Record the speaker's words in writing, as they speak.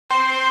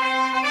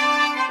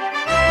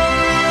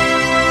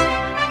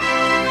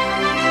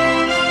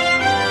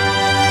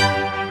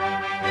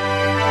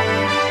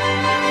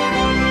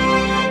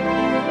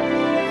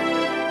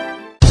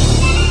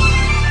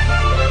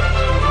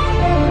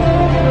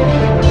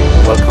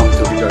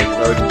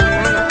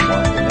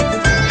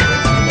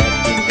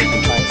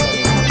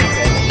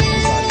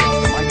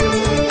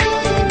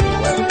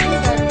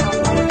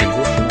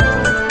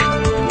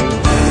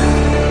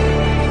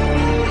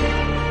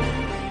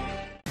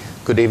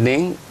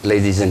evening,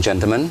 ladies and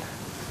gentlemen.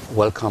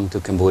 Welcome to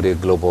Cambodia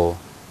Global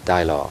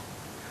Dialogue.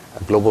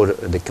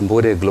 The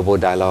Cambodia Global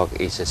Dialogue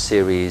is a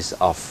series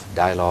of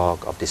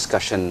dialogue, of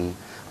discussion,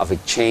 of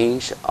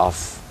exchange of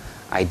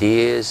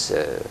ideas,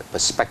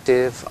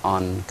 perspective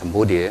on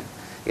Cambodia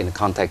in the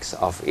context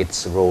of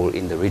its role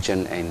in the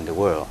region and the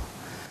world,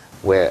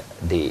 where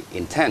the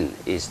intent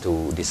is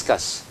to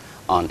discuss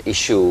on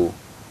issue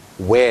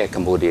where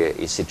Cambodia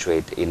is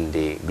situated in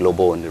the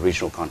global and the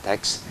regional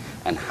context,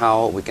 and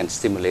how we can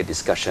stimulate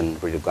discussion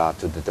with regard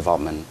to the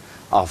development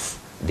of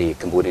the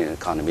Cambodian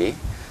economy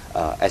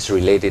as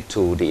related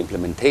to the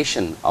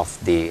implementation of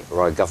the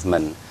Royal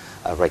Government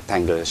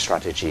rectangular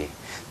strategy.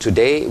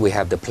 Today we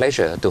have the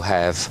pleasure to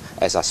have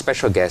as our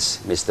special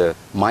guest Mr.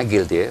 Mike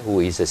Gildear, who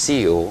is the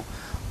CEO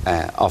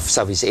of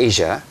Southeast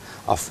Asia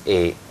of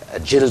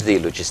Agility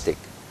Logistics.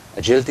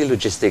 Agility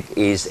Logistics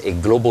is a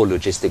global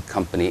logistic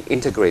company,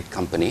 integrated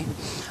company,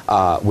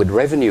 with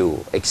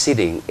revenue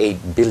exceeding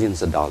 $8 billion.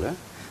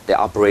 Their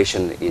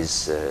operation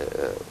is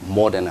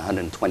more than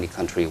 120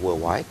 countries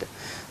worldwide.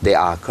 They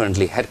are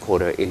currently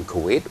headquartered in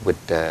Kuwait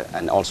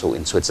and also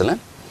in Switzerland.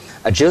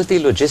 Agility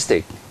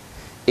Logistics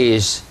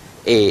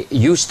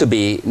used to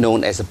be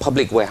known as a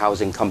public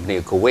warehousing company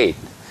of Kuwait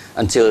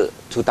until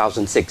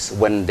 2006,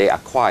 when they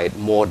acquired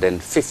more than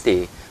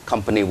 50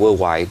 companies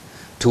worldwide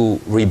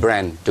to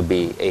rebrand to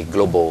be a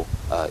global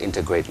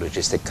integrated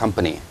logistic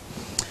company.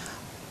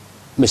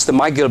 Mr.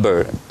 Mike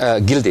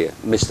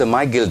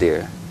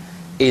Gildear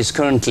is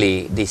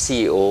currently the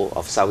CEO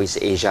of Southeast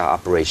Asia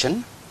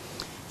operation.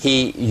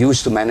 He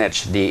used to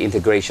manage the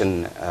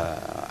integration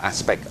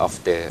aspect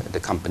of the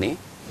company.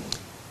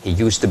 He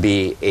used to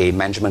be a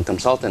management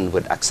consultant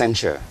with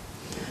Accenture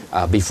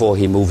before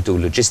he moved to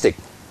logistics.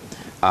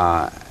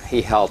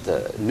 He held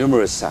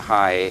numerous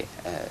high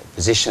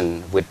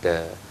positions with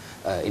the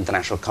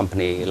international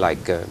company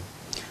like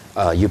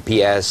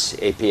UPS,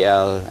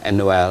 APL,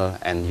 NOL,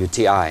 and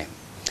UTI.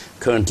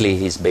 Currently,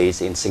 he's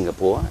based in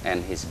Singapore,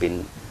 and he's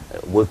been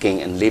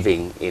working and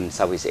living in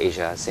Southeast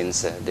Asia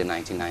since the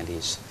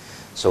 1990s.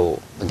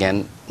 So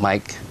again,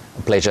 Mike,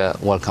 a pleasure.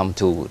 Welcome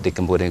to the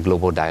Cambodian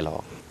Global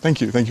Dialogue. Thank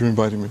you. Thank you for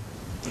inviting me.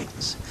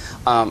 Thanks.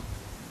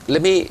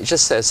 Let me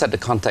just set the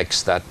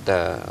context that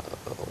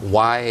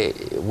why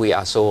we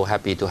are so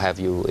happy to have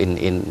you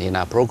in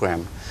our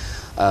program.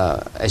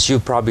 As you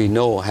probably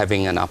know,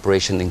 having an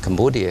operation in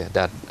Cambodia,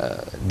 that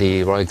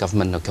the Royal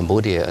Government of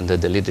Cambodia, under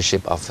the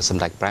leadership of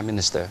Samdech Prime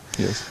Minister,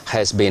 yes,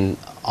 has been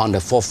on the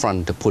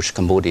forefront to push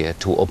Cambodia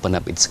to open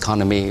up its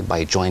economy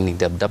by joining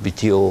the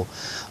WTO,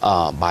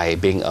 by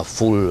being a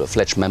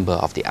full-fledged member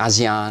of the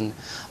ASEAN,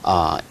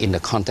 in the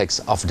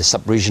context of the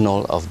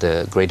sub-regional of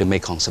the Greater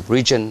Mekong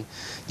sub-region.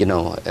 You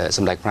know,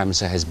 Samdech Prime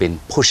Minister has been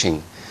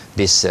pushing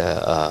this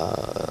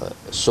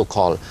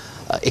so-called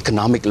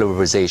economic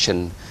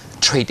liberalization,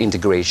 trade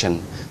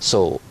integration,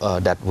 so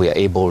that we are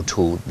able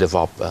to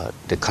develop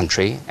the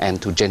country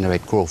and to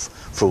generate growth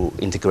through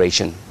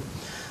integration.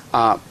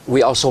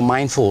 We are also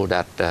mindful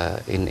that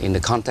in the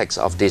context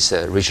of this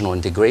regional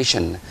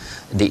integration,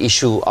 the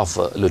issue of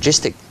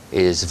logistics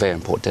is very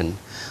important,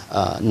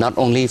 not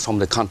only from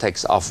the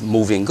context of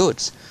moving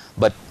goods,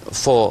 but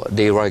for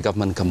the Royal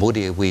Government of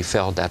Cambodia, we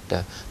felt that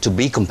to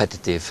be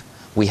competitive,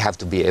 we have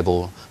to be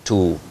able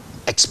to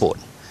export.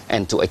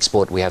 And to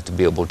export, we have to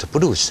be able to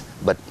produce.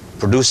 But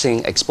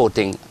producing,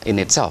 exporting in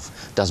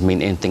itself doesn't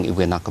mean anything if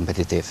we're not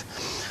competitive.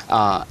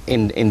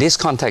 In this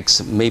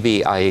context,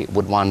 maybe I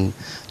would want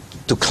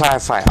to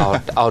clarify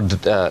out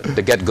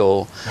the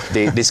get-go,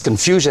 this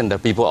confusion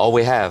that people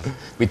always have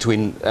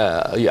between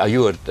are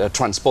you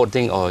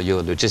transporting or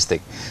you're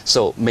logistic.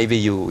 So maybe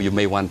you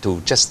may want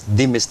to just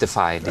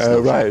demystify this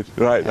notion.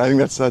 Right. I think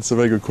that's a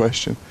very good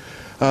question.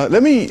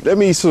 Let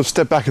me sort of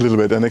step back a little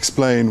bit and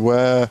explain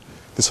where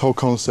this whole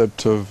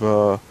concept of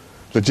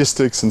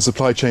logistics and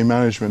supply chain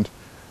management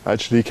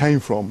actually came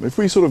from. If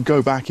we sort of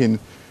go back in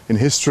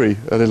history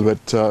a little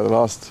bit, the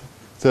last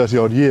 30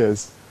 odd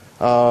years,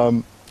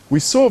 we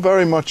saw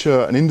very much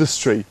an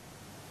industry,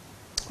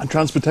 a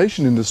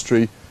transportation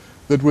industry,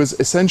 that was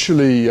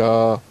essentially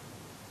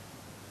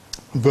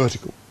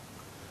vertical.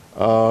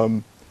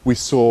 We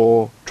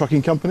saw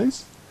trucking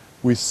companies,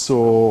 we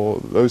saw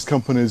those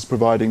companies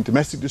providing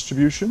domestic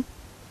distribution,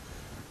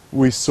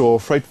 we saw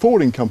freight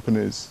forwarding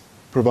companies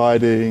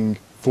providing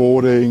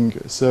forwarding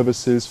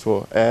services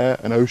for air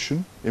and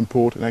ocean,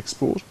 import and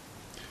export.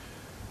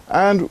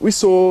 And we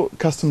saw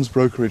customs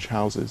brokerage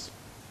houses.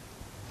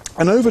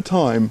 And over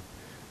time,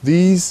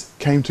 these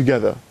came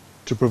together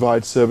to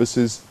provide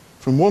services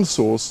from one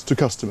source to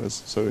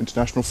customers, so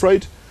international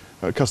freight,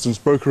 customs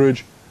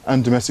brokerage,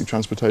 and domestic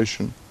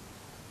transportation.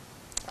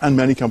 And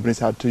many companies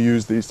had to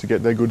use these to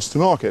get their goods to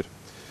market.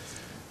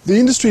 The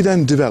industry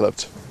then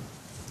developed,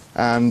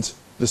 and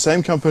the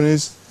same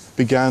companies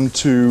began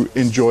to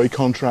enjoy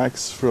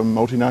contracts from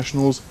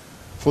multinationals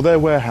for their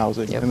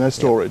warehousing and their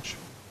storage.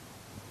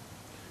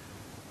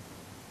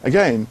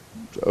 Again,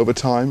 over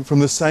time, from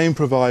the same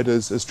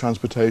providers as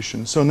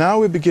transportation. So now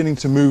we're beginning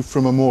to move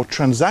from a more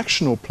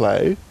transactional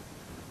play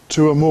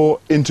to a more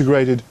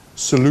integrated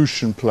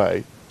solution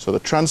play. So the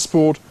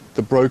transport,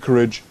 the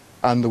brokerage,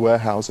 and the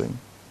warehousing.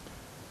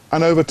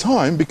 And over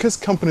time, because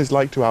companies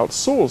like to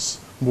outsource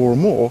more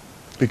and more,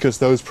 because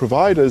those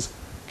providers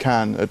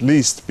can, at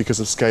least because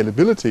of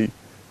scalability,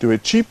 do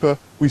it cheaper,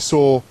 we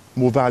saw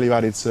more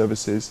value-added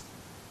services,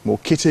 more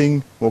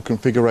kitting, more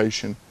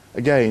configuration.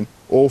 Again,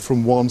 all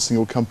from one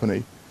single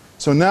company.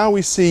 So now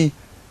we see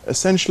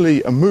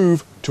essentially a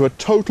move to a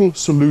total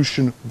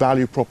solution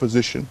value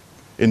proposition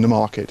in the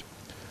market.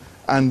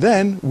 And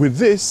then with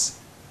this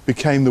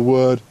became the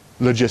word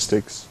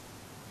logistics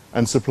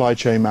and supply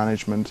chain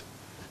management.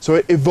 So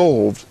it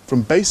evolved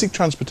from basic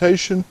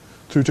transportation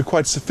through to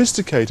quite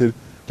sophisticated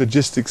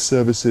logistics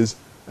services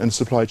and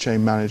supply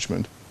chain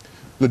management.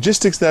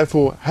 Logistics,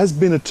 therefore, has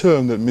been a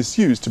term that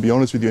misused, to be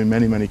honest with you, in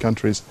many, many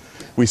countries.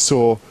 We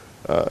saw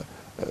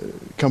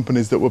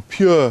companies that were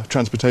pure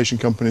transportation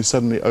companies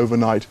suddenly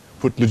overnight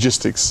put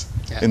logistics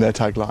in their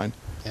tagline.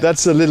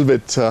 That's a little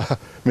bit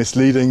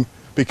misleading,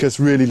 because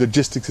really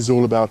logistics is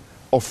all about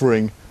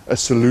offering a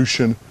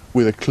solution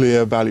with a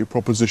clear value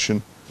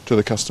proposition to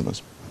the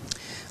customers.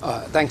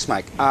 Thanks,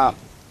 Mike.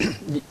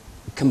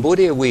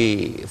 Cambodia,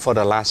 for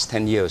the last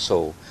 10 years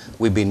or so,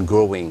 we've been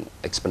growing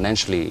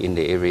exponentially in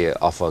the area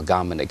of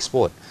garment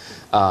export.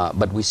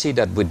 But we see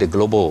that with the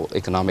global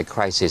economic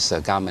crisis,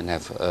 garment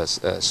have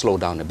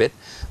slowed down a bit.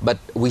 But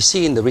we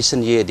see in the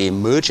recent year the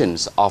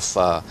emergence of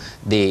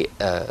the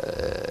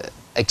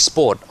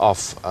export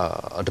of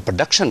the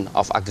production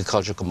of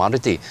agricultural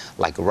commodity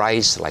like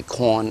rice, like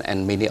corn,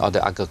 and many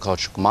other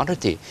agricultural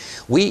commodity.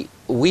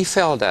 We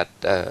felt that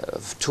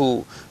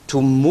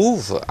to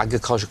move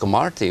agricultural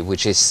commodity,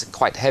 which is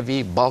quite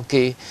heavy,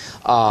 bulky,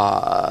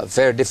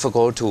 very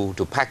difficult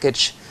to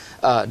package,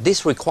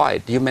 this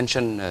required, you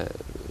mentioned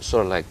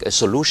sort of like a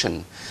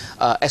solution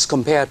as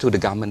compared to the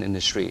garment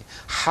industry.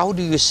 How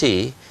do you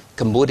see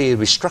Cambodia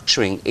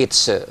restructuring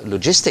its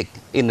logistic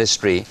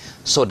industry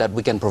so that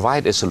we can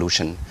provide a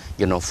solution,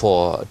 you know,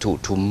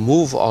 to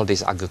move all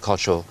this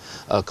agricultural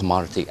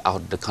commodity out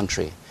of the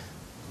country?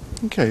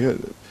 Okay,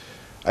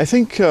 I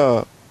think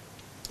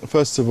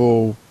first of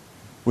all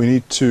we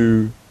need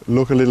to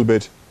look a little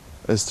bit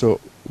as to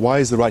why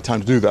is the right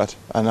time to do that.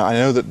 And I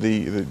know that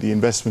the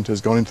investment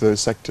has gone into those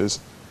sectors,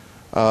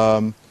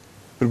 but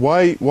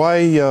why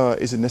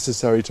is it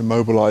necessary to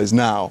mobilize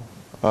now?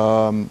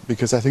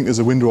 Because I think there's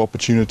a window of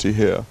opportunity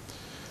here.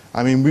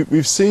 I mean,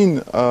 we've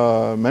seen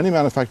many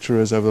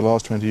manufacturers over the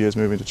last 20 years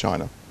move into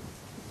China.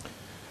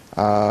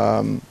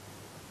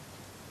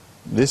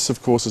 This,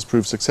 of course, has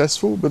proved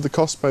successful, but the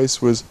cost base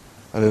was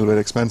a little bit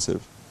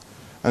expensive.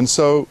 And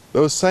so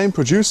those same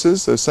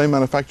producers, those same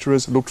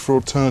manufacturers looked for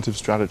alternative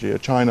strategy, a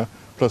China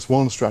plus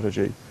one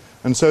strategy.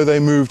 And so they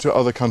moved to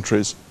other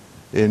countries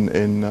in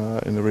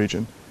the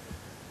region.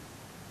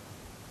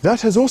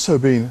 That has also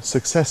been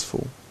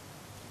successful.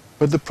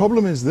 But the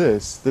problem is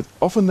this, that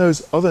often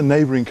those other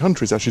neighboring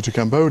countries, actually to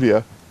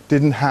Cambodia,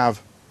 didn't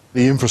have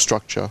the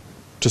infrastructure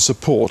to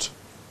support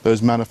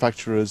those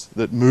manufacturers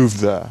that moved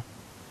there.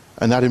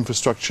 And that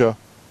infrastructure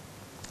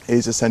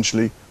is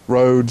essentially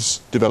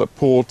roads, developed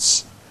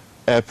ports,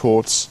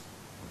 airports,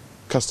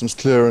 customs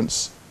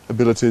clearance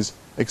abilities,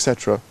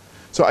 etc.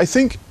 So I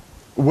think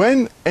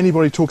when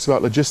anybody talks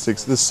about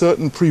logistics, there's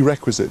certain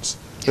prerequisites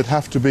that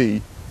have to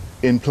be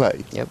in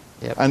play. Yep.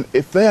 And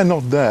if they are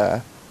not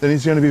there, then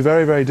it's going to be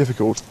very, very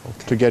difficult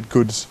to get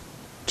goods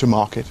to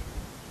market.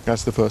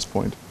 That's the first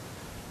point.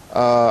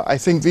 I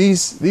think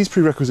these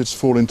prerequisites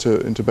fall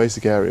into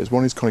basic areas.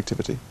 One is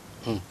connectivity.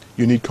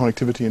 You need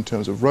connectivity in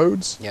terms of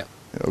roads,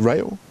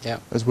 rail,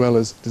 as well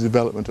as the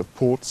development of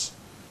ports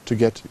to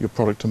get your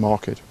product to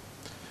market.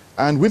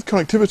 And with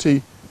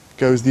connectivity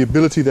goes the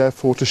ability,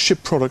 therefore, to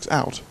ship products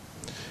out.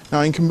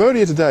 Now, in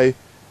Cambodia today,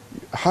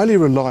 highly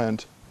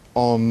reliant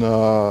on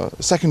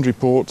secondary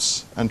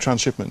ports and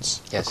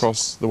transshipments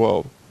across the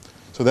world.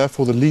 So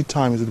therefore, the lead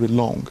time is a bit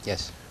long.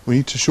 We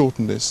need to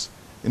shorten this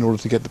in order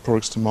to get the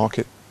products to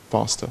market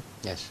faster.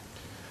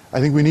 I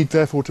think we need,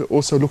 therefore, to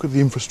also look at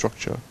the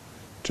infrastructure,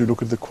 to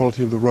look at the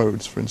quality of the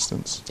roads, for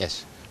instance.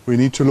 We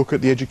need to look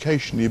at the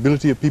education, the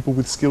ability of people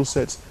with skill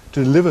sets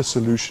to deliver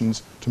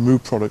solutions to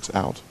move products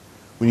out.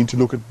 We need to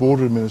look at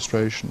border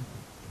administration,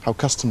 how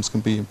customs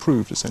can be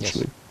improved,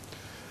 essentially.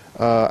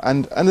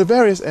 And the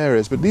various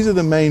areas, but these are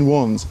the main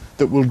ones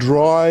that will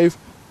drive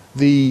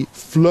the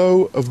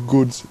flow of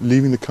goods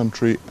leaving the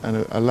country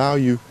and allow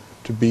you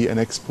to be an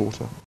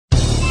exporter.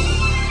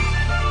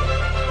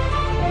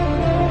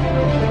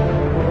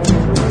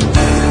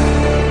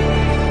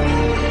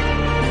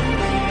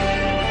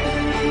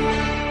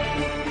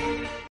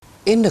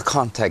 In the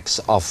context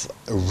of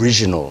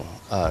regional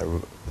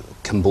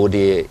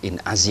Cambodia in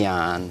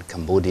ASEAN,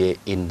 Cambodia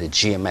in the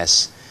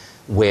GMS,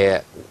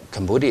 where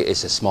Cambodia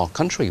is a small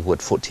country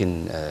with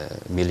 14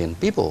 million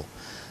people,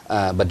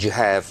 but you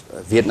have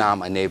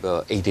Vietnam, a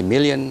neighbor, 80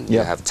 million, you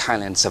have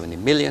Thailand, 70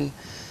 million.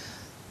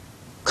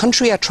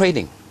 Countries are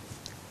trading.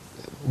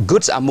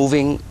 Goods are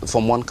moving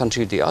from one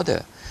country to the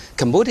other.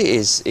 Cambodia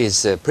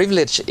is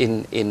privileged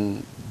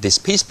in this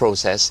peace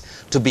process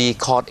to be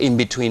caught in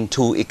between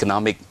two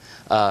economic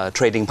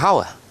trading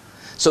power.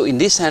 So in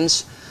this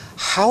sense,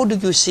 how do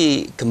you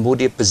see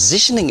Cambodia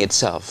positioning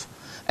itself?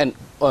 And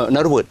in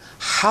other words,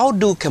 how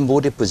do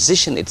Cambodia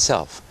position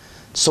itself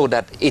so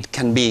that it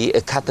can be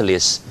a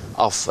catalyst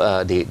of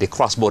the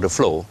cross-border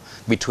flow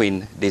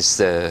between these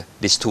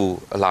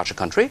two larger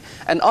countries,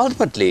 and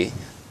ultimately,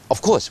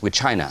 of course, with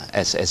China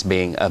as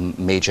being a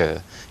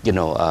major,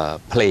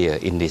 player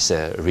in this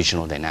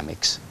regional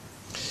dynamics?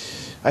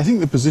 I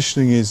think the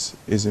positioning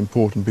is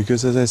important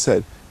because, as I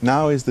said,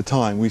 now is the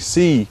time. We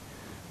see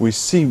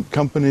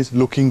companies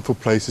looking for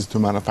places to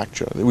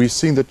manufacture. We've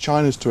seen that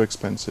China's too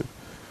expensive.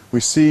 We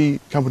see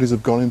companies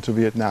have gone into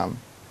Vietnam.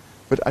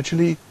 But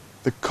actually,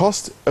 the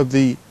cost of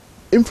the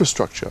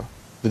infrastructure,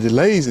 the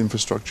delays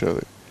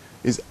infrastructure,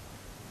 is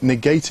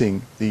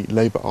negating the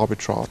labor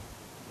arbitrage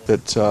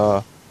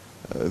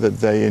that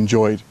they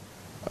enjoyed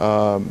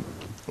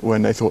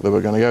when they thought they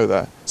were going to go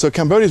there. So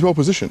Cambodia is well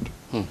positioned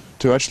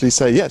to actually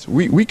say, yes,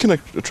 we can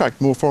attract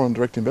more foreign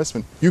direct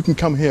investment. You can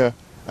come here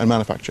and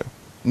manufacture.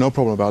 No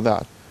problem about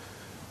that.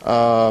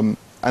 And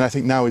I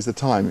think now is the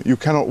time. You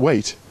cannot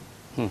wait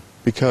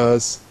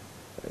because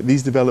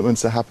these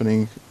developments are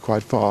happening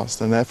quite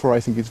fast, and therefore I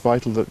think it's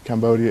vital that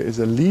Cambodia is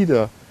a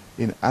leader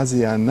in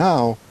ASEAN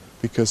now,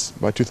 because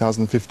by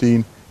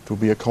 2015 it will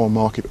be a common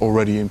market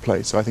already in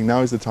place. So I think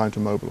now is the time to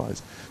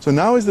mobilize. So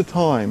now is the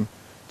time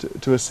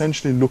to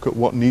essentially look at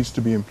what needs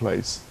to be in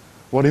place,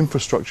 what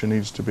infrastructure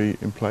needs to be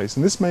in place,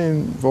 and this may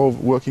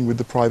involve working with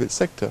the private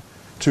sector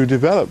to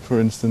develop, for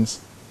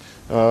instance,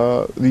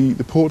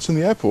 the ports and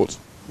the airports.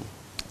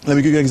 Let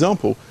me give you an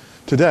example.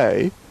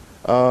 Today,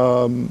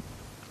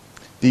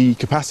 the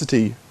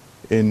capacity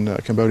in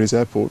Cambodia's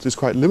airports is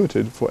quite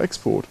limited for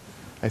export.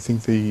 I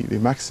think the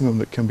maximum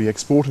that can be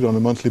exported on a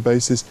monthly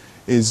basis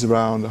is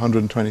around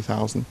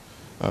 120,000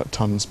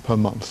 tons per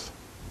month.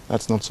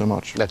 That's not so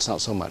much. That's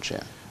not so much,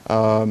 yeah.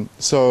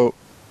 So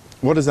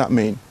what does that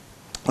mean?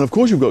 And of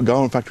course you've got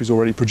garment factories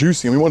already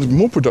producing, and we wanted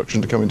more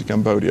production to come into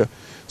Cambodia.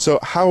 So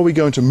how are we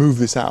going to move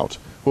this out?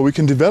 Well, we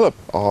can develop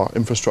our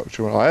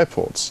infrastructure and our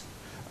airports,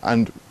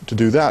 and to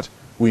do that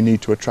we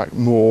need to attract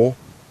more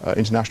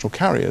international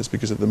carriers,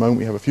 because at the moment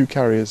we have a few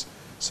carriers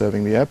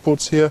serving the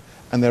airports here,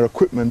 and their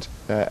equipment,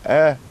 their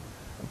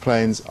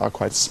airplanes are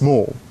quite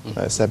small.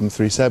 They're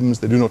 737s,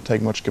 they do not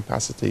take much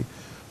capacity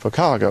for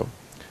cargo,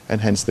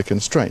 and hence the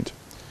constraint.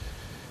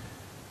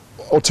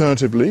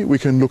 Alternatively, we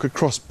can look at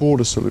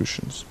cross-border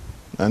solutions,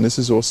 and this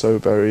is also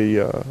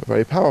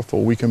very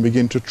powerful. We can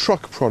begin to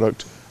truck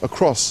product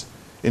across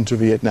into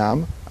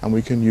Vietnam, and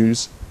we can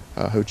use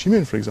Ho Chi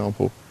Minh, for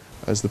example,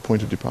 as the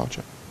point of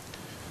departure.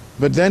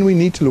 But then we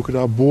need to look at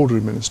our border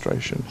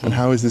administration and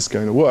how is this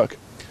going to work?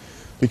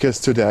 Because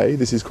today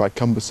this is quite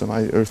cumbersome.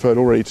 I referred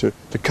already to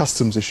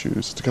customs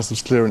issues, to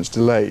customs clearance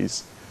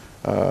delays,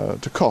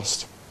 to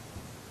cost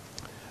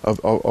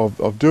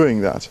of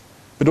doing that.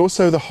 But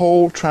also the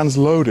whole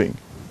transloading,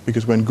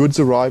 because when goods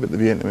arrive at the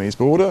Vietnamese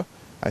border,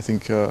 I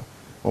think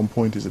one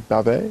point is at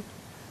Ba Ve,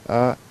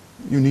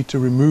 you need to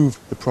remove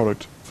the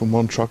product from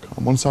one truck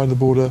on one side of the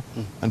border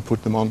and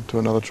put them on to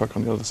another truck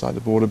on the other side of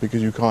the border,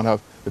 because you can't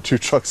have the two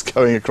trucks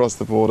going across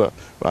the border,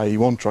 i.e.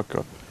 one truck.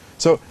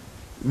 So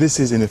this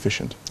is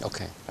inefficient.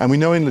 Okay. And we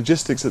know in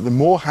logistics that the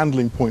more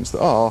handling points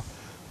there are,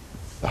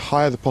 the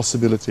higher the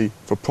possibility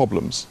for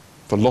problems,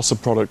 for loss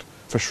of product,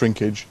 for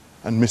shrinkage,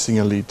 and missing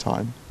a lead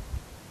time.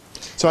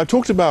 So I've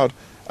talked about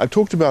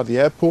the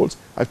airports,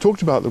 I've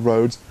talked about the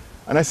roads,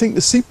 and I think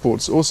the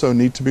seaports also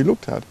need to be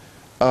looked at.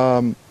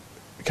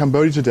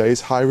 Cambodia today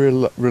is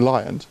highly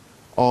reliant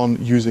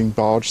on using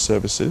barge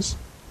services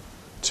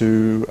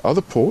to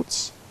other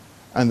ports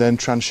and then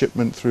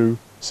transshipment through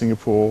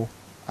Singapore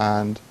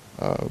and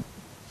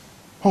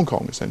Hong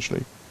Kong,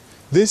 essentially.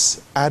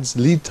 This adds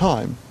lead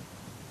time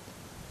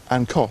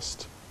and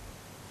cost.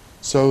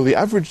 So the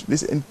average,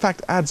 this in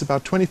fact adds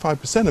about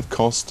 25% of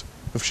cost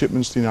of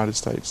shipments to the United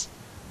States.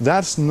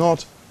 That's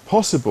not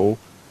possible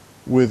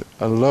with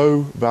a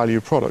low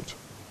value product.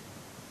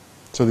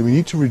 So that we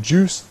need to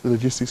reduce the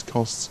logistics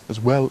costs as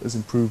well as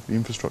improve the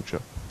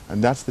infrastructure,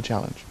 and that's the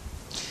challenge.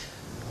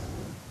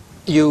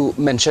 You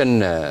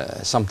mentioned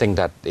something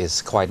that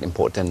is quite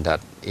important,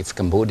 that if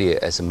Cambodia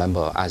as a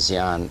member of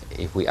ASEAN,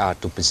 if we are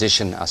to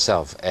position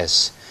ourselves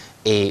as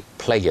a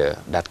player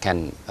that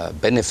can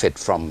benefit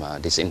from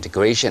this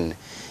integration,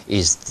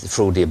 is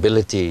through the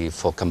ability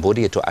for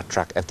Cambodia to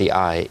attract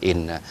FDI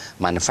in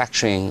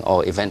manufacturing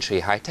or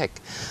eventually high-tech.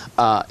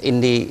 In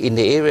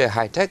the area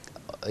high-tech,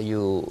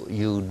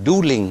 you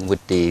do link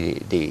with the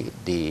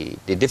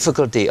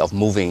difficulty of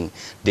moving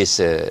this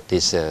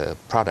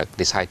product,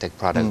 this high-tech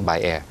product by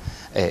air.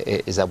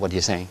 Is that what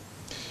you're saying?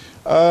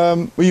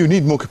 Well, you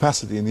need more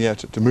capacity in the air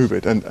to move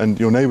it, and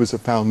your neighbours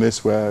have found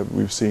this, where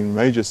we've seen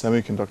major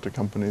semiconductor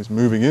companies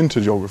moving into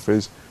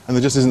geographies, and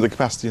there just isn't the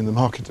capacity in the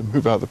market to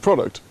move out the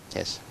product.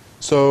 Yes.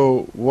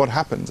 So what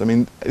happens? I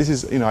mean, this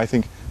is, I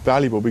think,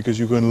 valuable because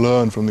you can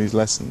learn from these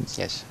lessons.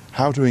 Yes.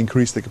 How to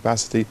increase the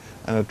capacity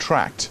and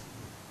attract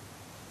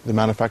the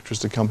manufacturers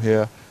to come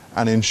here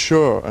and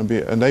ensure, and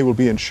they will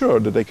be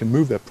ensured that they can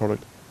move their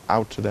product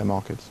out to their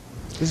markets.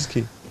 This is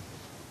key.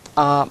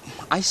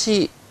 I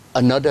see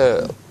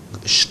another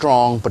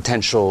strong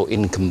potential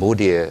in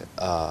Cambodia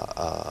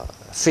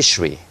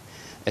fishery.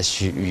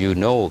 As you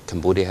know,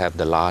 Cambodia have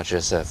the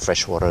largest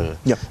freshwater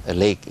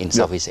lake in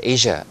Southeast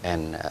Asia,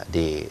 and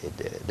the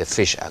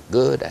fish are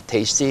good, are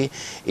tasty.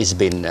 It's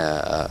been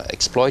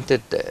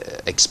exploited,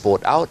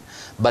 export out,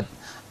 but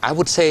I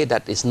would say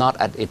that it's not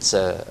at its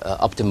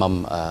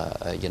optimum,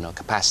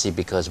 capacity,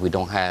 because we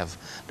don't have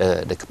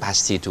the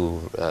capacity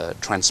to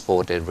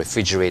transport and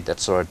refrigerate, that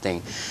sort of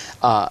thing.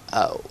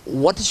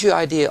 What is your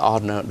idea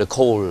on the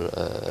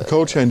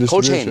cold chain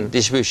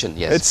distribution?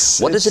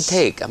 Yes. What does it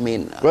take? I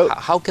mean, well,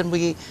 how can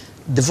we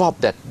develop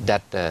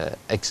that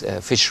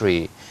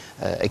fishery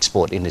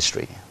export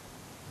industry?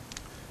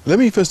 Let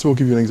me first of all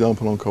give you an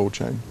example on cold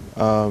chain.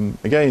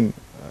 Again,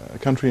 a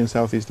country in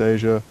Southeast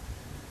Asia.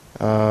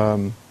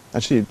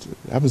 Actually, it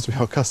happens to be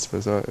our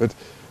customers.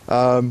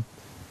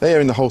 They are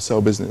in the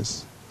wholesale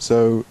business,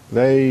 so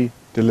they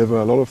deliver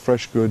a lot of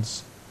fresh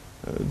goods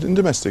in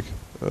domestic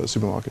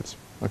supermarkets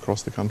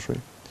across the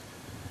country.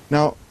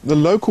 Now, the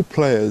local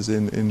players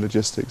in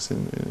logistics,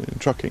 in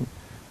trucking,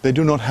 they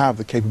do not have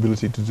the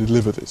capability to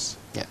deliver this.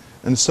 Yeah.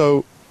 And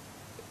so,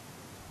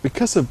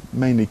 because of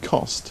mainly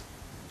cost,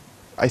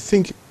 I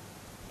think,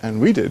 and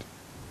we did,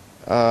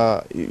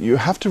 you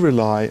have to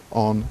rely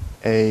on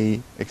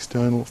an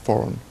external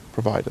foreign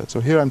provider.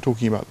 So here I'm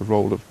talking about the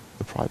role of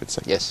the private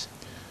sector. Yes.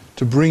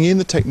 To bring in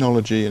the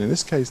technology, and in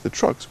this case the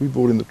trucks, we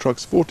brought in the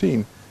trucks,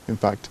 14 in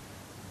fact,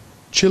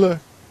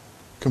 chiller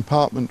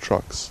compartment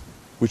trucks,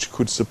 which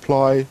could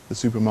supply the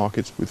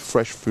supermarkets with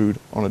fresh food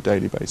on a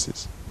daily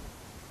basis.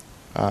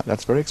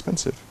 That's very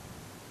expensive.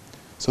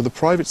 So the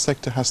private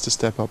sector has to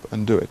step up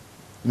and do it.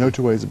 No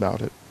two ways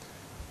about it.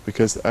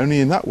 Because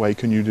only in that way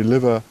can you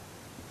deliver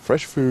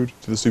fresh food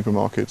to the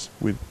supermarkets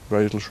with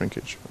very little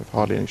shrinkage, with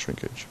hardly any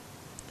shrinkage.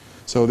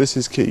 So this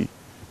is key.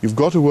 You've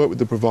got to work with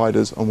the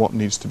providers on what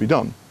needs to be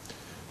done.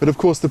 But of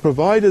course the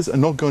providers are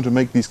not going to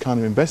make these kind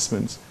of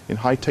investments in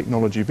high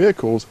technology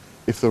vehicles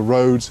if the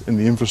roads and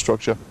the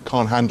infrastructure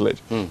can't handle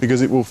it,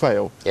 because it will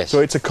fail. Yes. So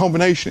it's a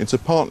combination, it's a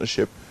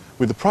partnership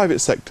with the private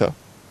sector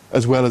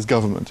as well as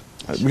government.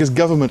 Because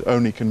government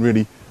only can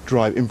really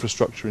drive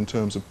infrastructure in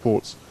terms of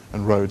ports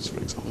and roads,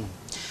 for example.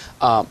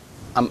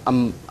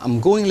 I'm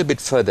going a little bit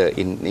further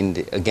in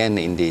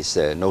this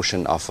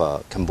notion of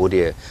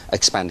Cambodia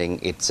expanding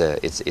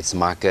its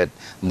market,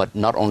 but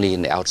not only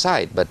in the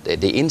outside, but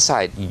the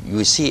inside.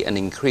 You see an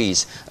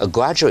increase, a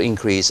gradual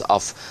increase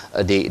of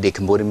the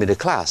Cambodian middle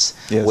class,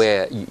 yes,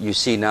 where you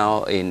see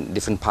now in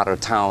different part of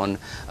town,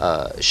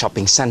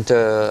 shopping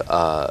center,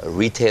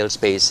 retail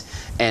space,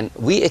 and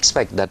we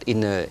expect that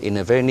in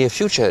a very near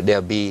future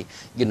there'll be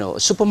a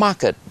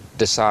supermarket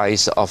the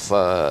size of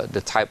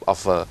the type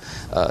of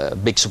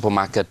big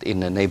supermarket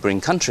in a neighboring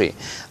country.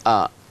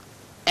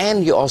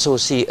 And you also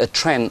see a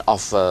trend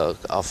of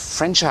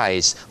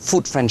franchise,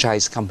 food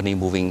franchise company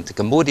moving to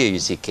Cambodia. You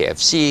see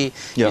KFC,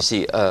 you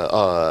see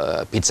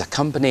pizza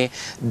company.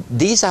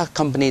 These are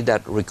companies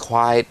that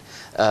require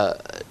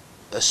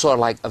sort of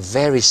like a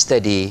very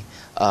steady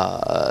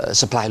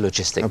supply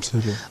logistics.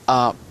 Absolutely.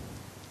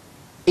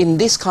 In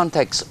this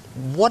context,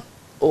 what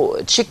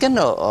chicken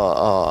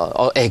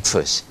or egg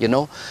first?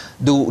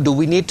 Do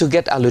we need to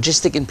get our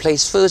logistic in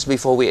place first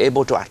before we're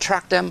able to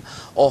attract them,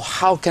 or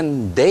how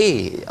can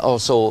they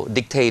also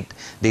dictate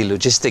the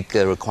logistic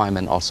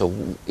requirement also?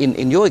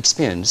 In your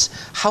experience,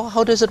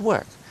 how does it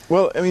work?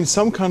 Well, I mean,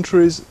 some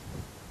countries,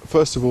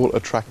 first of all,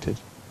 attracted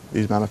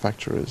these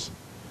manufacturers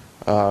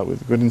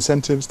with good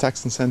incentives,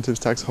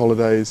 tax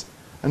holidays,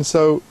 and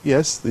so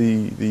yes,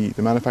 the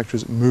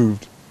manufacturers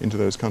moved into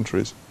those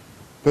countries.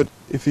 But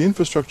if the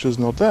infrastructure is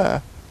not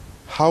there,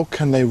 how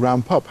can they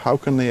ramp up? How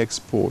can they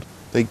export?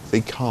 They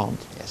can't.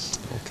 Yes.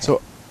 Okay.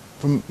 So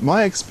from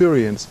my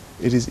experience,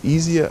 it is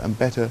easier and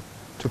better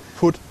to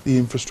put the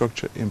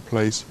infrastructure in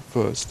place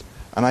first.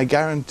 And I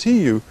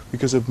guarantee you,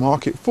 because of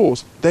market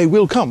force, they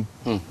will come.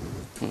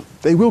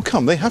 They will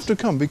come. They have to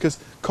come, because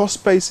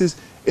cost bases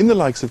in the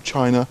likes of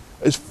China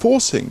is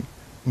forcing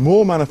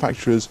more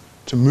manufacturers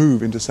to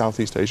move into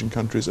Southeast Asian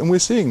countries, and we're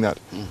seeing that.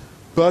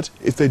 But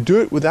if they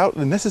do it without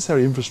the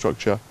necessary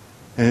infrastructure,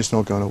 then it's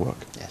not going to work.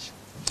 Yes.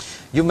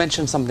 You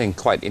mentioned something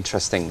quite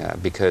interesting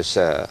because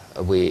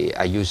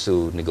I used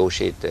to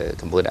negotiate the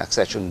Cambodia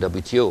accession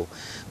WTO.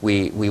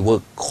 We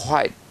work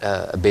quite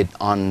a bit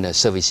on the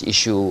service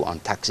issue, on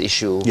tax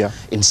issue,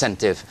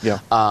 incentive.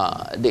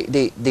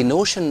 The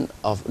notion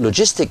of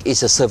logistic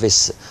is a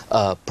service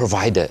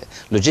provider.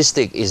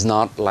 Logistic is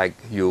not like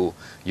you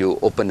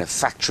open a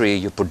factory,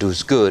 you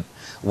produce good,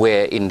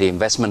 where in the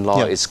investment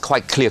law it's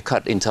quite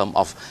clear-cut in terms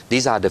of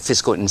these are the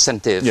fiscal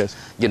incentives,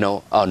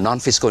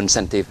 non-fiscal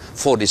incentive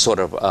for this sort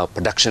of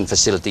production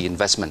facility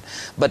investment.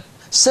 But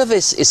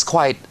service is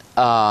quite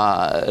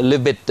a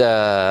little bit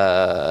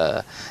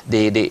the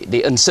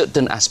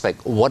uncertain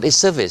aspect. What is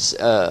service?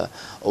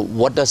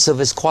 What does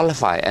service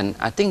qualify? And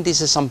I think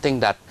this is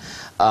something that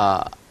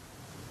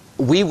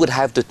we would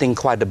have to think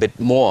quite a bit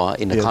more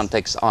in the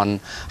context on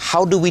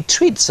how do we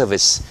treat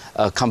service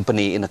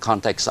company in the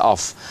context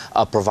of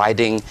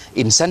providing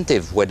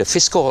incentive, whether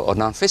fiscal or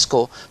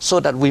non-fiscal, so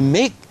that we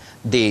make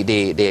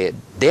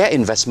their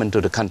investment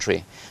to the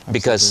country. Absolutely.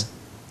 Because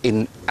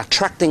in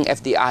attracting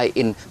FDI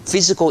in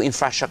physical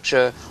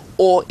infrastructure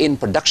or in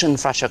production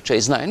infrastructure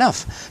is not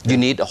enough. You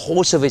need a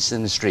whole service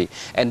industry.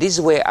 And this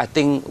is where I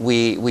think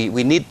we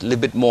need a little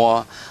bit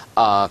more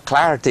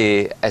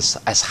clarity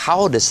as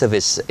how the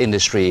service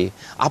industry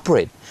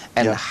operate.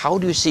 And how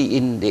do you see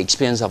in the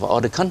experience of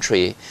other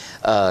country,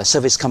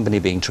 service company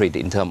being treated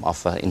in terms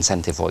of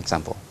incentive, for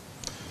example?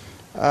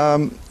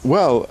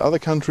 Well, other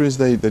countries,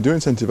 they do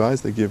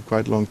incentivize, they give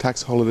quite long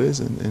tax holidays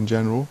in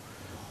general,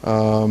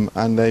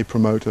 and they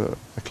promote a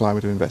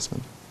climate of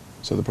investment.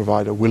 So the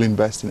provider will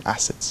invest in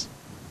assets,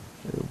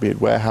 be it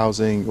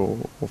warehousing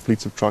or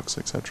fleets of trucks,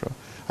 etc.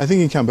 I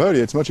think in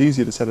Cambodia it's much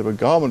easier to set up a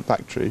garment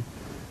factory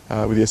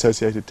with the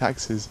associated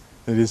taxes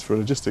than it is for a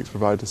logistics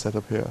provider to set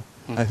up here.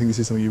 I think this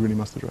is something you really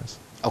must address.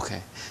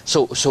 Okay,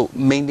 so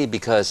mainly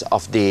because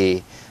of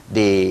the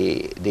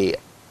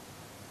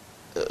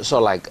sort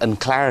of like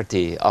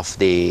unclarity of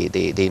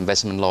the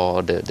investment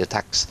law, the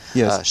tax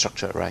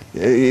structure, right?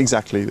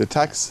 Exactly, the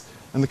tax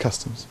and the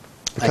customs.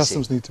 The I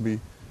customs see. need to be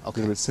a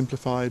little bit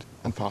simplified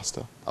and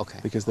faster. Okay.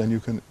 Because then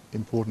you can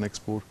import and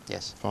export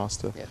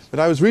faster. Yes. But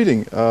I was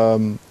reading,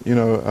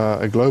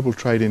 a global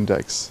trade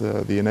index,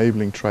 the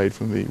enabling trade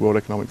from the World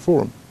Economic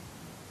Forum,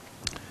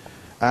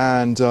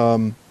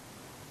 and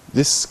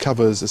this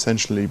covers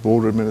essentially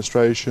border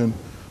administration,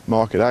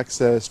 market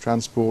access,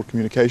 transport,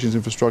 communications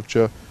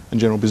infrastructure, and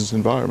general business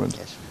environment.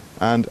 Yes.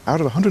 And out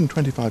of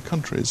 125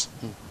 countries,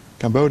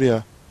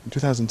 Cambodia in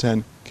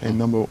 2010 came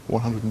number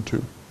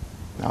 102.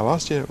 Now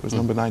last year it was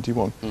number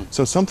 91.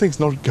 So something's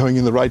not going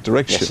in the right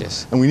direction.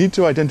 Yes. And we need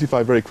to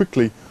identify very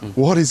quickly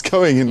what is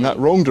going in that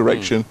wrong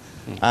direction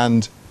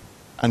and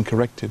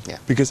correct it. Yeah.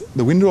 Because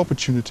the window of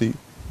opportunity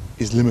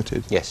is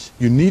limited. Yes.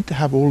 You need to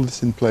have all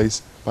this in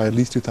place by at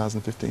least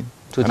 2015.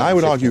 And I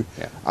would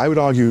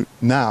argue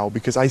now,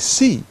 because I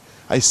see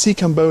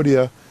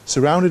Cambodia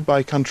surrounded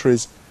by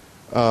countries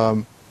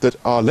that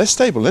are less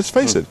stable. Let's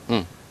face it.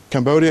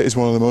 Cambodia is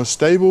one of the most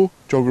stable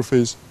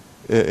geographies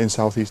in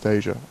Southeast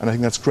Asia, and I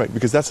think that's correct,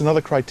 because that's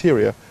another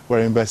criteria where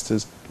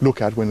investors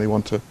look at when they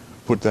want to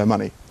put their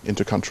money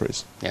into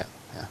countries. Yeah.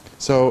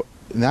 So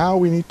now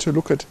we need to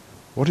look at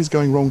what is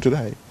going wrong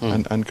today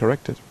and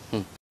correct it.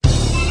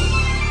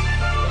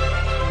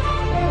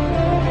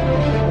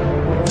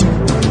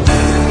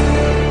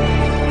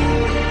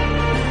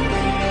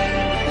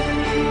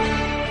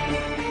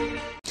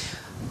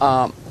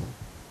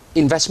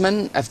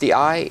 Investment,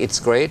 FDI, it's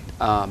great,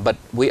 but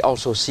we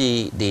also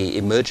see the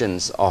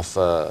emergence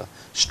of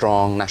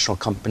strong national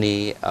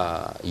company,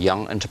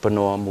 young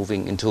entrepreneur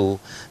moving into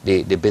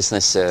the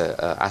business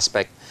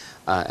aspect.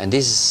 And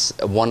this is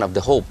one of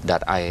the hope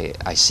that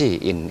I see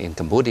in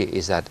Cambodia,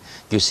 is that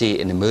you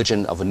see an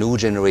emergence of a new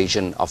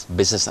generation of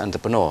business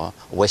entrepreneur,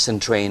 Western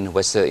trained,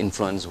 Western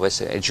influenced,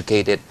 Western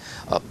educated,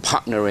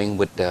 partnering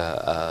with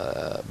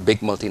the big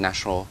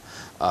multinational,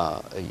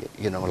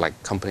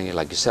 like company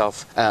like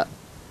yourself.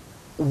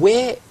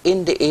 Where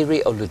in the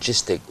area of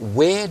logistics,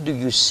 where do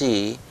you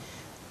see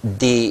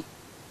the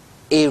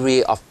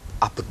area of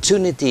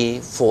opportunity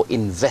for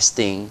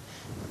investing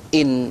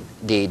in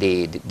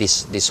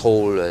this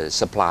whole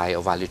supply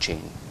or value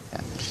chain?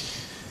 Yeah.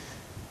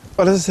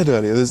 Well, as I said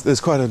earlier,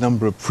 there's quite a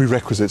number of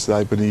prerequisites that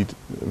I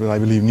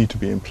believe need to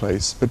be in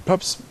place. But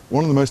perhaps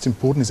one of the most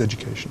important is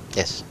education.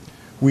 Yes.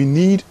 We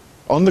need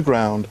on the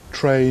ground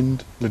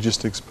trained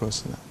logistics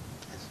personnel.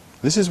 Yes.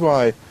 This is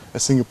why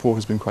Singapore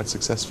has been quite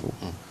successful,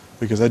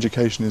 because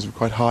education is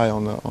quite high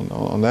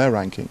on their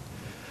ranking.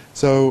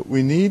 So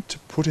we need to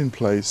put in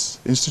place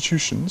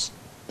institutions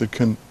that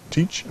can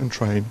teach and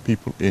train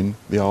people in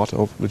the art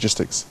of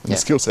logistics and the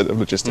skill set of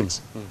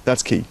logistics.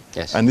 That's key.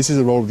 Yes. And this is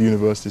the role of the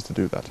universities to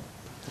do that.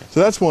 Yes. So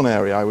that's one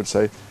area, I would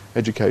say,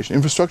 education.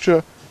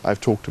 Infrastructure,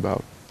 I've talked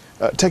about.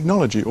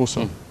 Technology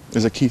also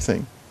is a key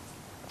thing.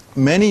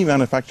 Many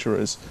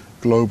manufacturers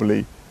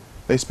globally,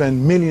 they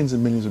spend millions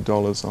and millions of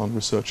dollars on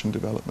research and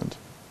development.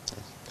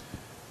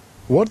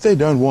 What they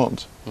don't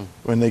want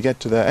when they get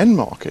to their end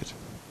market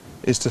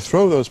is to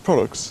throw those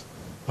products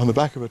on the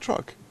back of a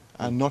truck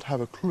and not have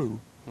a clue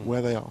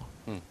where they are.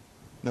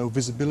 No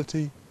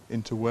visibility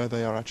into where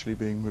they are actually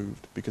being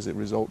moved, because it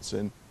results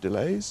in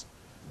delays,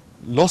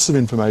 loss of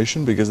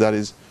information, because that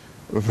is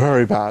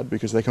very bad,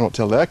 because they cannot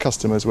tell their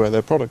customers where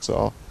their products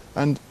are,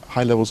 and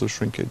high levels of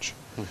shrinkage.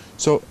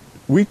 So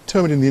we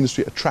term it in the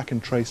industry a track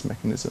and trace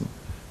mechanism.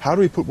 How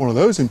do we put one of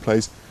those in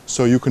place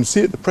so you can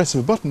see at the press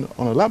of a button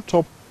on a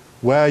laptop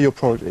where your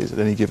product is at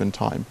any given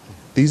time?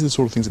 These are the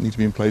sort of things that need to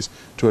be in place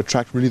to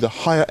attract really the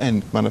higher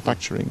end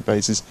manufacturing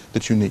bases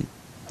that you need.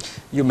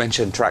 You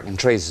mentioned track and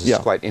trace. It's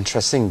quite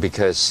interesting,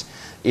 because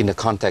in the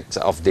context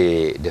of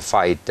the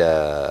fight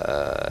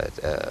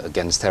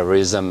against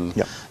terrorism,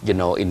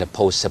 in the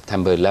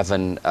post-September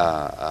 11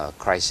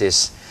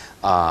 crisis,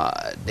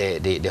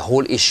 the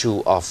whole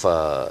issue of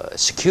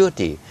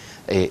security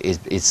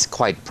is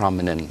quite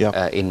prominent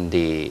in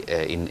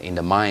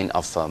the mind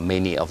of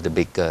many of the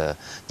big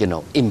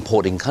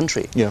importing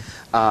country.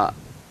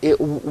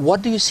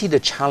 What do you see the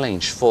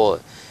challenge for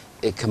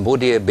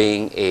Cambodia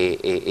being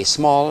a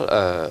small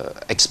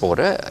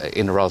exporter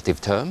in relative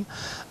term,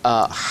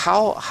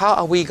 how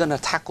are we going to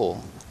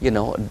tackle,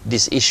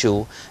 this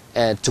issue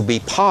to be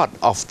part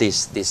of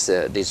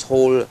this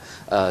whole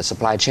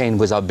supply chain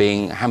without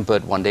being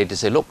hampered one day to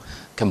say, look,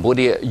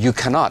 Cambodia, you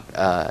cannot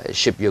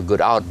ship your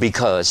good out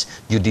because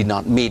you did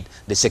not meet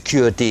the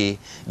security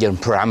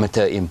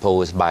parameter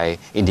imposed by,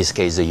 in this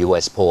case, the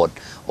US port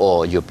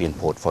or European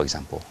port, for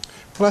example.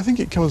 Well, I think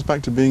it comes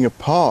back to being a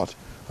part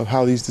of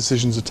how these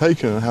decisions are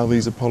taken and how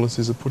these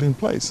policies are put in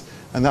place.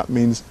 And that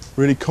means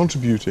really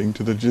contributing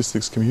to the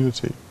logistics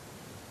community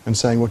and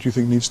saying what you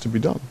think needs to be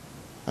done.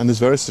 And there's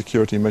various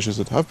security measures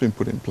that have been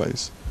put in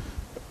place.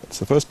 That's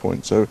the first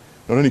point. So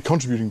not only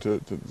contributing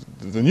to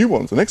the new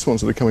ones, the next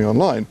ones that are coming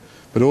online,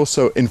 but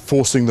also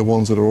enforcing the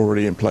ones that are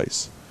already in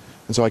place.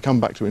 And so I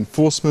come back to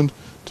enforcement,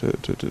 to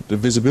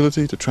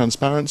visibility, to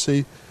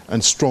transparency,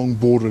 and strong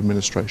border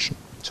administration.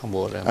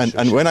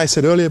 And when I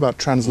said earlier about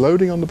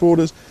transloading on the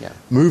borders,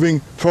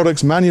 moving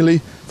products manually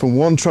from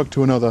one truck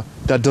to another,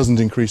 that doesn't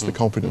increase the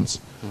confidence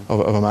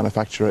of a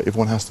manufacturer if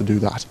one has to do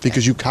that,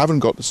 because you haven't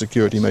got the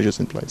security measures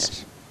in place.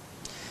 Yes.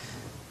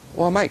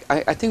 Well, Mike,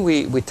 I think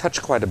we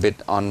touched quite a bit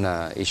on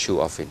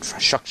issue of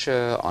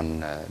infrastructure,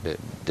 on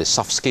the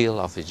soft skill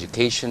of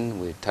education.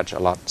 We touched a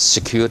lot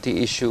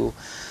security issue.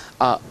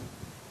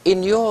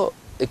 In your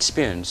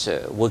experience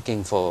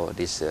working for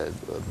this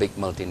big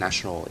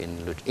multinational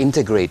in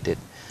integrated,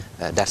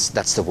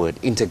 that's the word,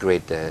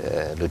 integrate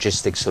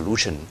logistics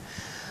solution.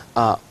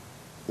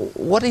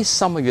 What is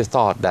some of your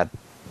thought that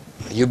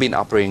you've been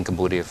operating in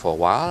Cambodia for a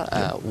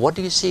while? What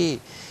do you see,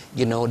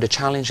 the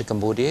challenge in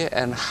Cambodia,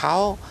 and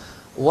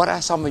what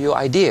are some of your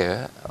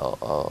ideas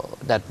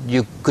that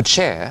you could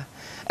share,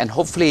 and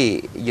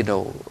hopefully,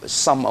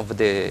 some of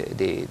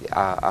the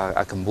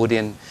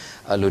Cambodian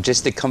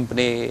logistic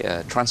company,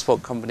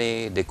 transport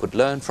company, they could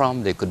learn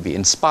from, they could be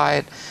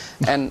inspired,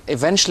 and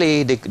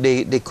eventually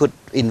they could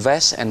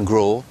invest and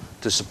grow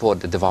to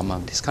support the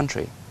development of this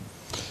country?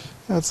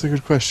 That's a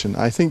good question.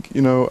 I think,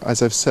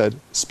 as I've said,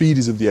 speed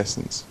is of the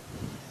essence.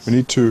 We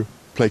need to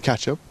play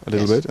catch up a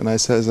little bit, and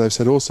as I've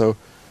said also,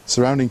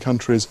 surrounding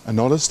countries are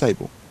not as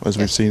stable as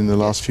we've seen in the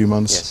last few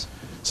months.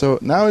 So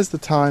now is the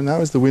time,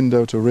 now is the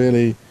window to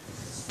really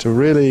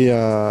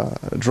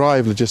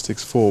drive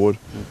logistics forward.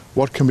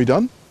 What can be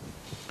done?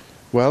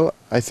 Well,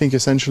 I think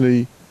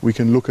essentially we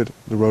can look at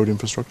the road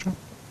infrastructure.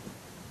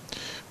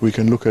 We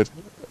can look at,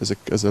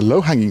 as a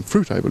low-hanging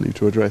fruit, I believe,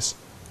 to address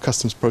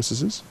customs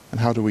processes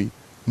and how do we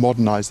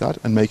modernize that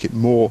and make it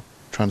more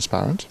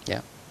transparent.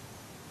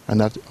 And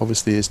that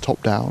obviously is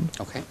top-down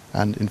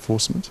and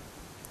enforcement.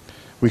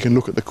 We can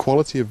look at the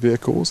quality of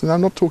vehicles, and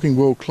I'm not talking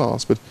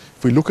world-class, but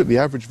if we look at the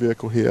average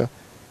vehicle here,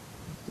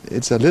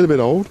 it's a little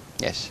bit old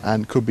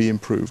and could be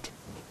improved.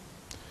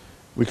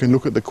 We can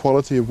look at the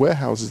quality of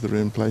warehouses that are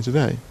in play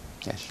today.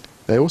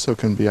 They also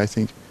can be, I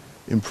think,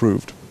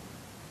 improved.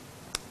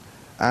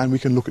 And we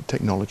can look at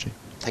technology.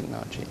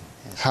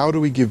 How do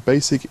we give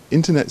basic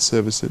internet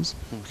services,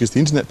 because the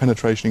internet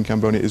penetration in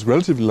Cambodia is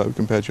relatively low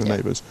compared to your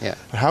neighbours.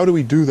 How do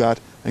we do that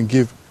and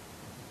give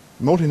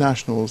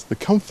multinationals the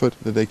comfort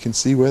that they can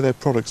see where their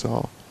products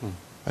are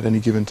at any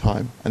given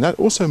time? And that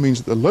also means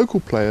that the local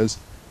players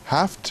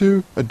have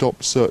to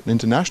adopt certain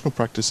international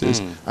practices,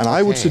 and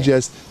I would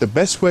suggest the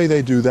best way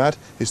they do that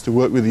is to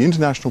work with the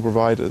international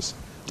providers,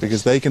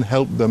 because they can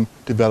help them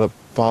develop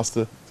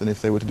faster than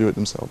if they were to do it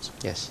themselves.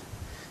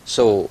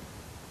 So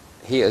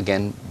here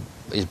again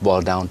it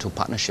boils down to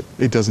partnership.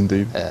 It does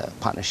indeed.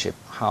 Partnership,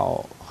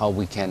 how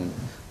we can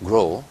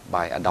grow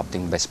by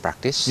adopting best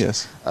practice.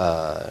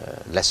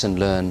 Lesson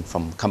learned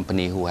from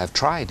companies who have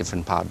tried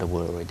different parts of the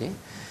world already.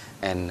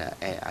 And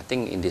I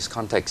think in this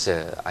context,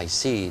 I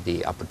see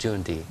the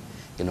opportunity,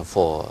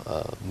 for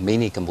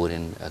many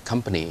Cambodian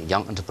company,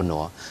 young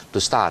entrepreneur, to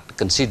start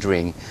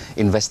considering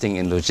investing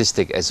in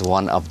logistics as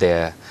one of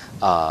their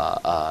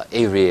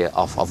area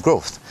of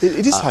growth.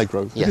 It is high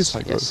growth. It is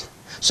high growth.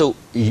 So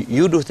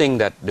you do think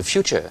that the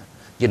future,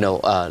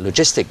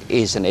 logistics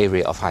is an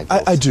area of high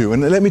growth? I do,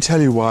 and let me tell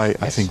you why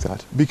I think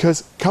that.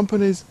 Because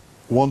companies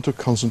want to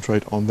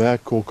concentrate on their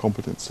core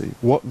competency,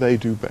 what they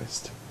do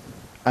best.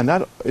 And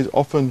that is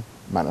often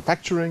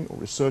manufacturing or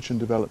research and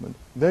development.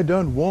 They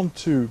don't want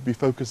to be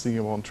focusing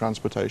on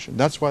transportation.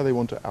 That's why they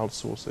want to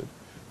outsource it.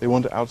 They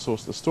want to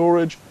outsource the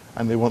storage,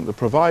 and they want the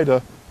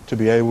provider to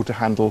be able to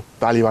handle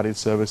value-added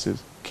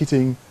services,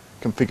 kitting,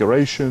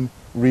 configuration,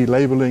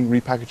 relabeling,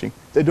 repackaging.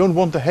 They don't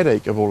want the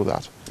headache of all of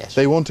that.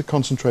 They want to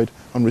concentrate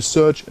on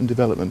research and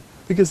development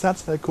because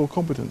that's their core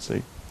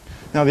competency.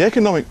 Now, the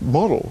economic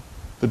model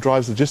that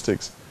drives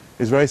logistics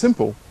is very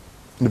simple.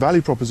 The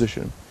value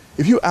proposition.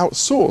 If you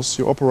outsource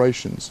your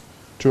operations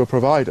to a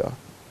provider,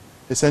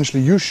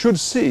 essentially you should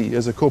see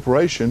as a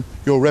corporation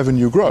your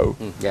revenue grow.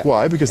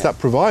 Why? Because that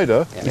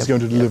provider is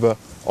going to deliver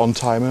on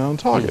time and on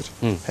target.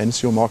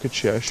 Hence your market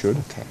share should,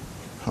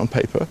 on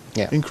paper,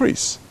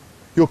 increase.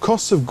 Your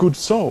costs of goods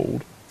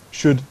sold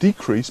should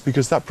decrease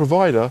because that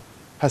provider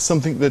has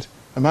something that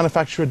a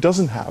manufacturer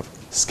doesn't have,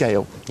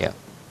 scale.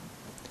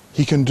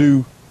 He can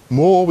do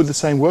more with the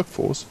same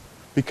workforce,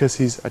 because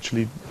he's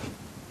actually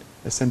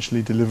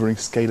essentially delivering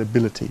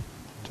scalability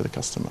to the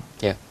customer.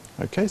 Yeah.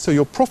 Okay, so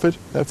your profit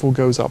therefore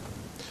goes up.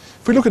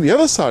 If we look at the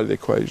other side of the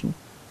equation,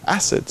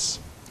 assets.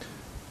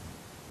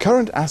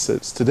 Current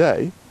assets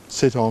today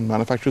sit on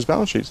manufacturers'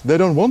 balance sheets. They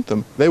don't want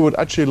them. They would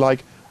actually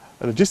like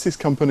a logistics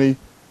company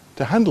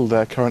to handle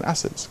their current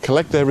assets,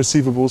 collect their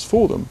receivables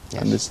for them.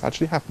 Yes. And this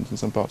actually happens in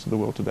some parts of the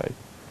world today.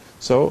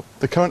 So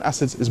the current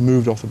assets is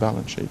moved off the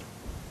balance sheet.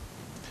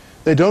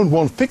 They don't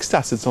want fixed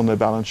assets on their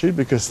balance sheet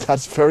because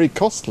that's very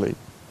costly,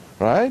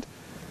 right?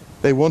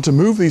 They want to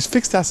move these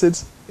fixed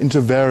assets into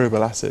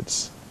variable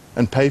assets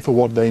and pay for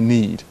what they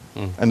need.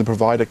 And the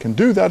provider can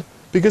do that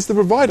because the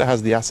provider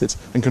has the assets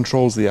and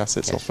controls the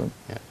assets often.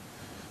 Yeah.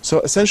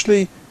 So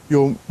essentially,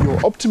 you're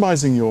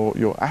optimizing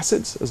your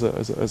assets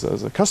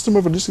as a customer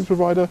of a logistics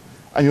provider,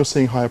 and you're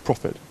seeing higher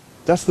profit.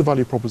 That's the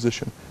value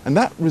proposition. And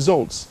that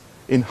results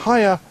in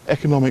higher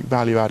economic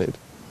value added,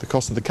 the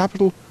cost of the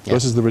capital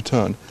versus the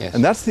return. Yes.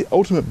 And that's the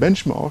ultimate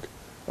benchmark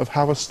of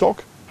how a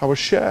stock, how a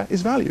share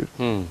is valued.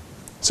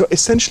 So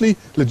essentially,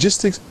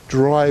 logistics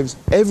drives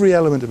every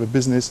element of a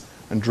business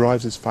and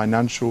drives its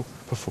financial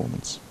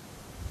performance.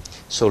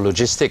 So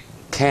logistics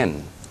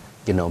can,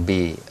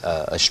 be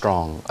a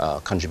strong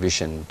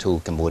contribution to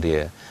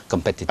Cambodia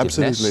competitiveness,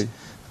 Absolutely.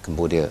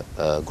 Cambodia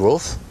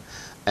growth.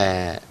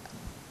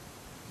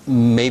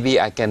 Maybe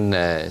I can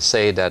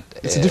say that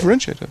It's a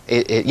differentiator.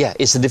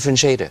 It's a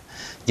differentiator,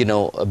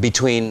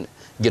 between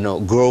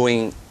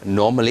growing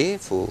normally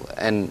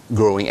and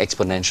growing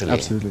exponentially.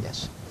 Absolutely.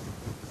 Yes.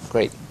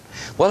 Great.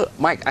 Well,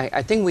 Mike,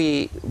 I think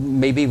we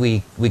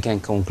can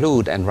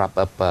conclude and wrap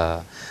up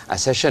a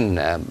session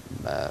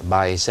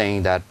by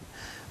saying that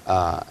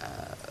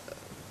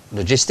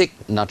logistics,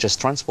 not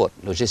just transport,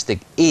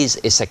 logistics is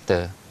a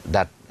sector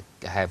that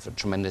have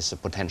tremendous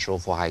potential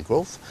for high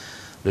growth.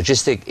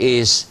 Logistics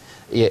is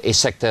a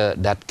sector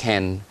that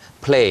can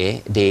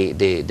play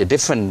the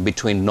difference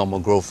between normal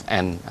growth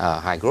and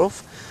high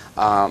growth.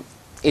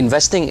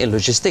 Investing in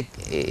logistics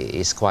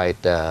is quite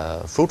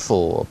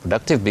fruitful or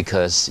productive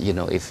because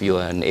if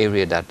you're an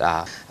area that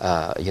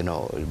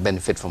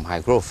benefit from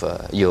high growth,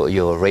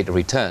 your rate of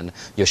return,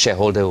 your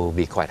shareholder will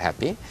be quite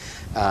happy.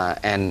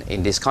 And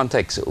in this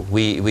context,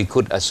 we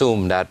could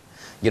assume that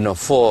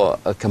for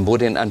a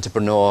Cambodian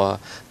entrepreneur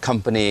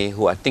company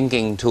who are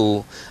thinking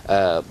to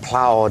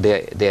plow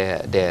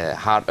their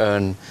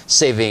hard-earned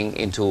saving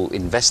into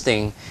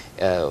investing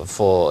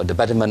for the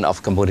betterment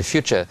of Cambodia's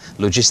future,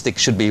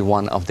 logistics should be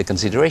one of the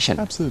consideration.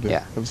 Absolutely.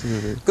 Yeah.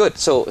 Absolutely. Good.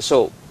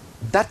 So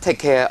that take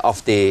care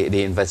of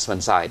the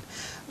investment side.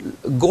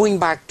 Going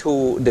back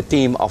to the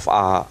theme of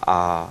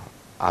our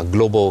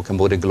global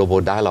Cambodia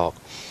global dialogue,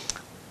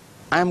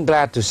 I'm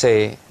glad to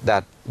say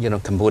that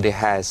Cambodia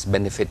has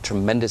benefited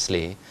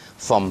tremendously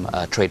from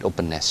trade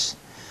openness.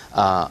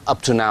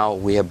 Up to now,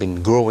 we have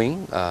been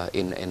growing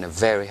in a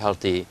very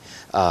healthy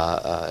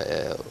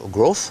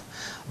growth,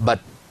 but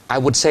I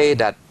would say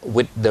that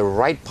with the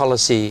right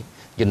policy,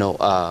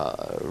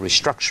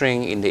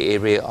 restructuring in the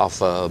area of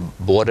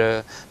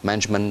border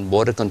management,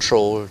 border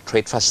control,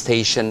 trade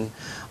facilitation,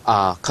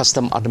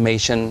 custom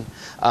automation,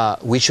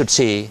 we should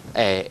see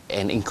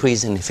an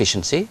increase in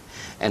efficiency.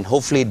 And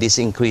hopefully this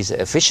increased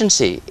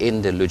efficiency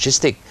in the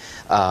logistic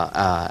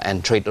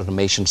and trade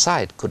automation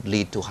side could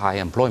lead to high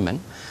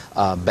employment,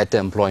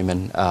 better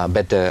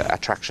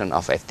attraction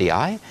of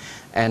FDI,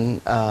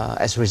 and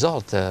as a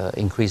result,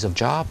 increase of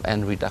job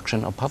and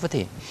reduction of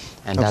poverty.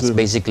 And Absolutely. That's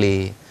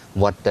basically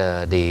what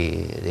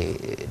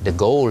the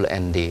goal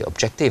and the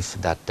objective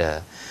that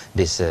the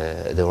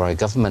royal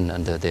government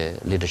under the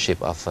leadership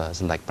of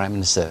Samdech Prime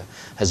Minister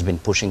has been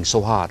pushing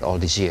so hard all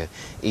this year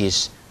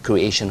is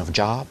creation of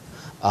job,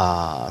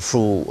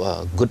 through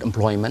good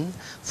employment,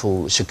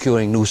 through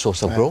securing new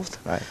source of growth.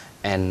 Right.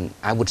 And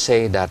I would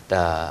say that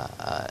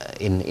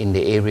in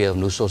the area of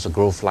new source of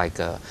growth, like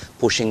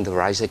pushing the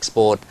rice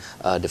export,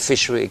 the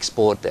fishery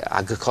export, the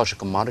agricultural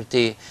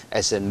commodity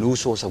as a new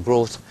source of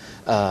growth,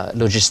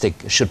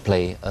 logistics should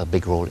play a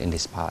big role in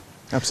this part.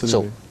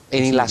 Absolutely. So,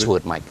 any last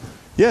word, Mike?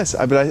 Yes,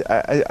 but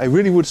I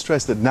really would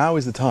stress that now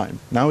is the time.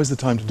 Now is the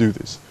time to do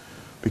this.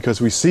 Because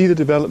we see the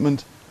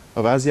development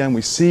of ASEAN,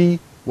 we see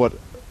what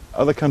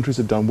other countries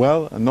have done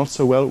well and not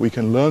so well. We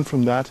can learn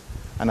from that.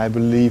 And I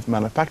believe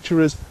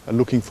manufacturers are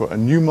looking for a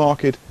new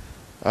market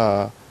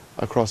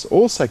across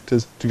all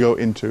sectors to go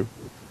into.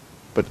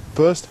 But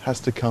first has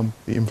to come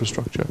the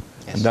infrastructure.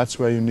 Yes. And that's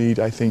where you need,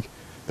 I think,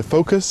 the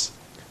focus.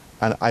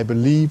 And I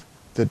believe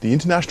that the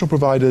international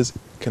providers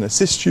can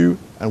assist you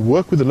and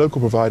work with the local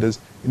providers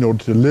in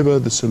order to deliver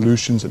the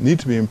solutions that need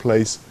to be in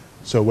place.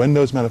 So when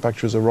those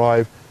manufacturers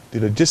arrive, the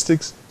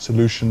logistics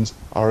solutions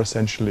are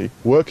essentially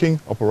working,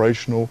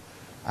 operational,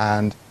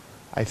 and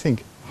I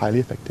think highly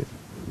effective.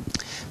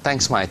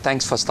 Thanks, Mike.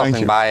 Thanks for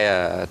stopping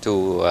by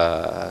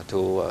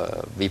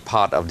to be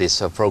part of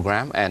this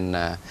program. And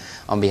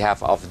on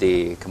behalf of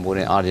the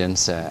Cambodian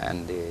audience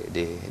and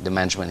the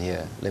management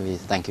here, let me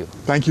thank you.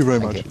 Thank you very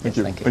much. Thank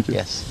you. Thank you.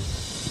 Yes.